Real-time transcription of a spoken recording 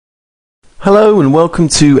Hello and welcome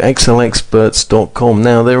to excelexperts.com.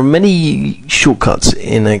 Now there are many shortcuts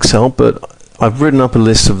in Excel, but I've written up a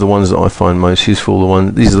list of the ones that I find most useful.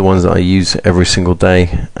 These are the ones that I use every single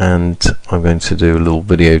day, and I'm going to do a little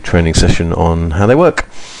video training session on how they work.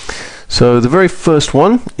 So the very first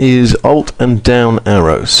one is Alt and down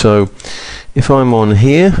arrow. So if I'm on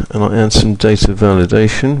here and I add some data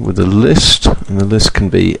validation with a list, and the list can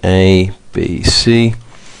be A, B, C,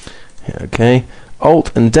 okay.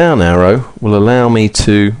 Alt and down arrow will allow me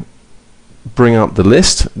to bring up the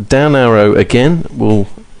list. Down arrow again will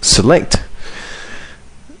select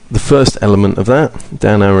the first element of that.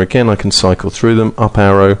 Down arrow again, I can cycle through them. Up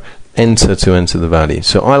arrow, enter to enter the value.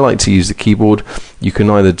 So I like to use the keyboard. You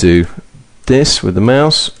can either do this with the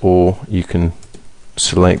mouse, or you can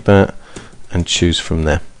select that and choose from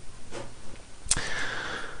there.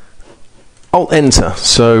 Alt enter.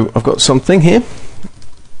 So I've got something here,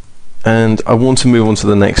 and I want to move on to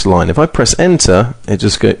the next line. If I press enter, it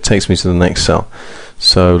just takes me to the next cell.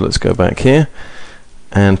 So let's go back here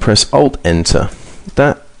and press Alt enter.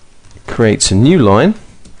 That creates a new line,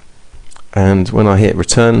 and when I hit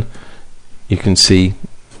return, you can see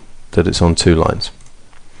that it's on 2 lines.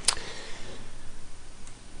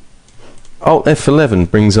 Alt F11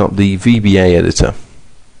 brings up the VBA editor.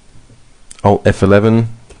 Alt F11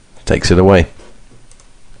 takes it away.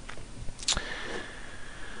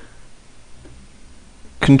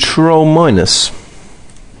 Control minus,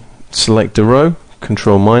 select a row,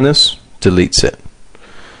 Control minus deletes it.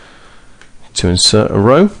 To insert a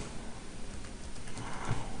row,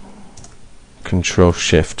 Control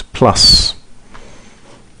Shift plus.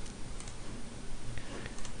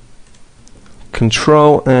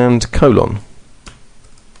 Control and colon,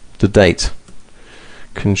 the date.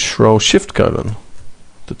 Control Shift colon,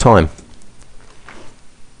 the time.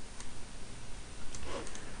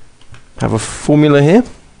 Have a formula here,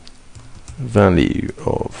 value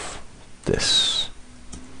of this,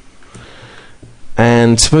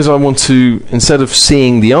 and suppose I want to, instead of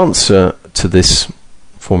seeing the answer to this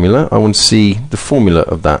formula, I want to see the formula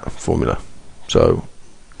of that formula. So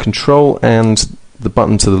Control and the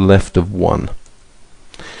button to the left of 1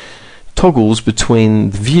 toggles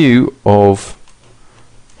between the view of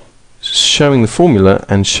showing the formula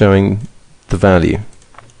and showing the value.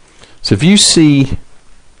 So if you see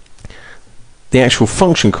the actual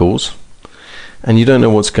function calls and you don't know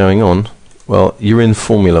what's going on, well, you're in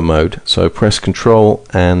formula mode. So press Control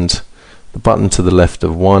and the button to the left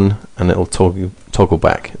of 1, and it'll toggle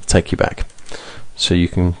back, it'll take you back. So you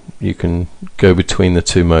can go between the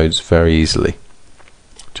 2 modes very easily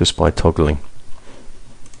just by toggling.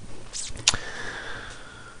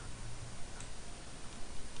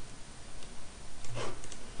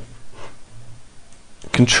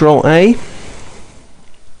 Control A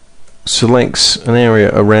selects an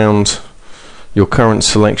area around your current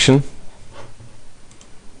selection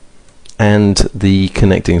and the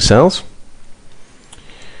connecting cells.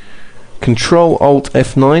 Control Alt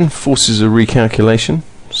F9 forces a recalculation.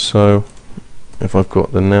 So if I've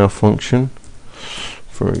got the now function,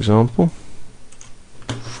 for example,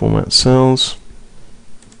 format cells,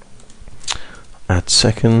 add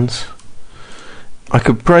seconds, I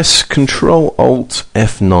could press Control Alt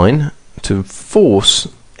F9 to force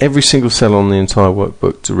every single cell on the entire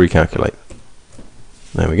workbook to recalculate.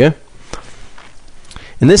 There we go.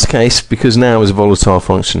 In this case, because now is a volatile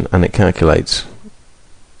function and it calculates,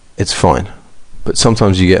 it's fine. But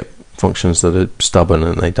sometimes you get functions that are stubborn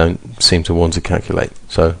and they don't seem to want to calculate.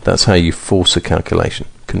 So that's how you force a calculation.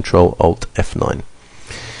 Control Alt F9.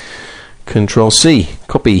 Control C,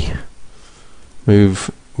 copy. Move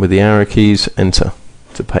with the arrow keys, enter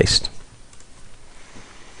to paste.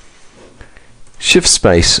 Shift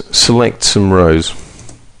space, select some rows.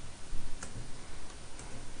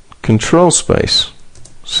 Control space,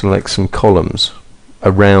 select some columns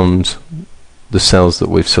around the cells that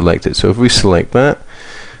we've selected. So if we select that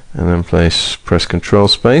and then press Control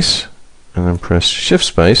space and then press Shift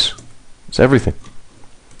space, it's everything.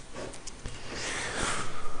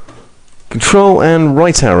 Control and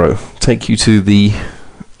right arrow take you to the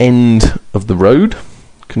end of the road.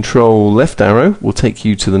 Control left arrow will take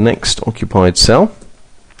you to the next occupied cell,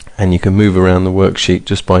 and you can move around the worksheet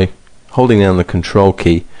just by holding down the Control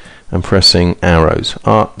key and pressing arrows.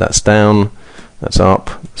 That's down, that's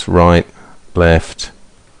up, that's right, left,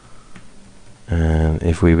 and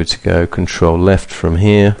if we were to go Control left from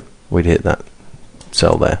here, we'd hit that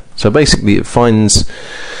cell there. So basically it finds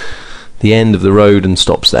the end of the road and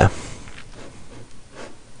stops there.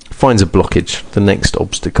 Finds a blockage, the next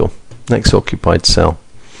obstacle, next occupied cell.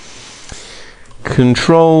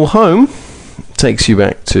 Control home takes you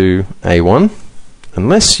back to A1,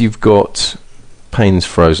 unless you've got panes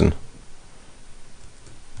frozen.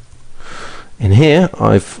 In here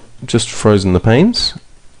I've just frozen the panes,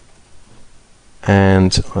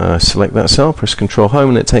 and I select that cell, press Control Home,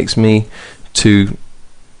 and it takes me to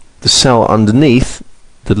the cell underneath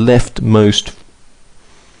the leftmost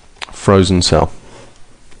frozen cell.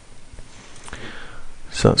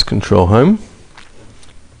 So that's Control Home.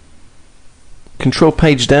 Control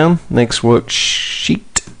Page down, next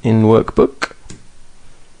worksheet in Workbook.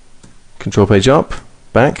 Control Page up,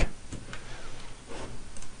 back.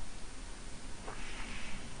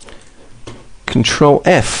 Control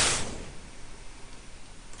F,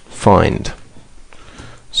 find.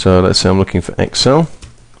 So let's say I'm looking for Excel.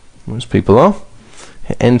 Most people are.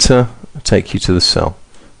 Hit Enter, take you to the cell.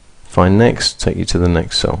 Find next, take you to the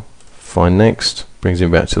next cell. Find next, brings me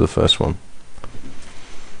back to the first one.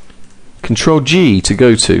 Control G to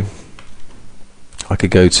go to. I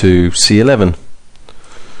could go to C11.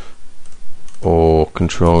 Or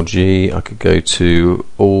Control G, I could go to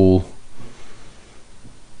all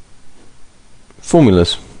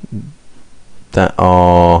formulas that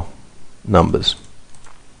are numbers.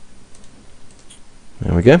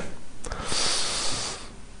 There we go.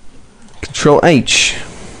 Control H,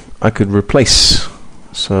 I could replace.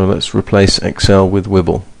 So let's replace Excel with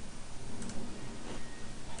Wibble.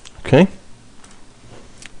 Okay.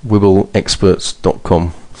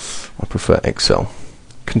 WibbleExperts.com. I prefer Excel.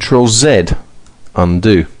 Control Z,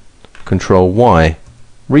 undo. Control Y,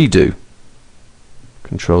 redo.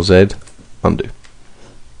 Control Z, undo.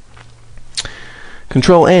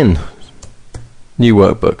 Control N, new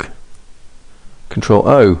workbook. Control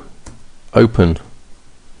O, open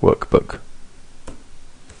workbook.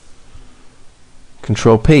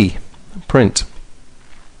 Control P, print.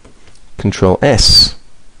 Control S,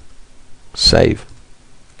 save.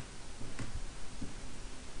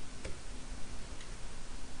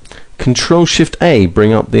 Control Shift A,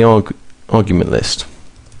 bring up the argument list.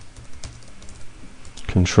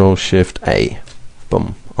 Control Shift A,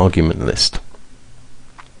 boom, argument list.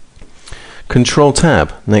 Control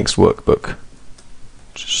Tab, next workbook.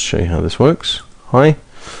 Just show you how this works. Hi,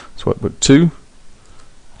 it's workbook 2.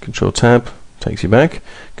 Control Tab takes you back.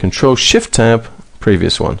 Control Shift Tab,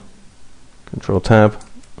 previous one. Control Tab,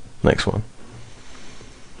 next one.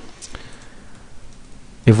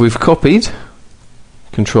 If we've copied,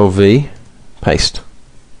 Control V, paste.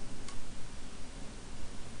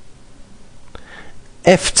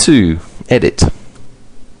 F2, edit.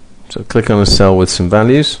 So click on a cell with some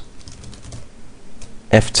values.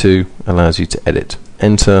 F2 allows you to edit.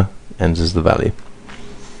 Enter, enters the value.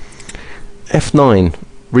 F9,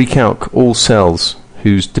 recalc all cells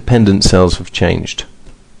whose dependent cells have changed,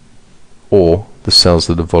 or the cells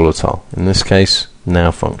that are volatile. In this case,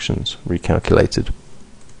 now functions, recalculated.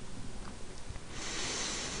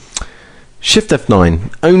 Shift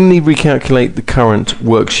F9, only recalculate the current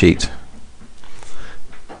worksheet.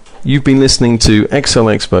 You've been listening to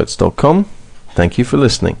ExcelExperts.com. Thank you for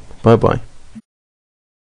listening. Bye bye.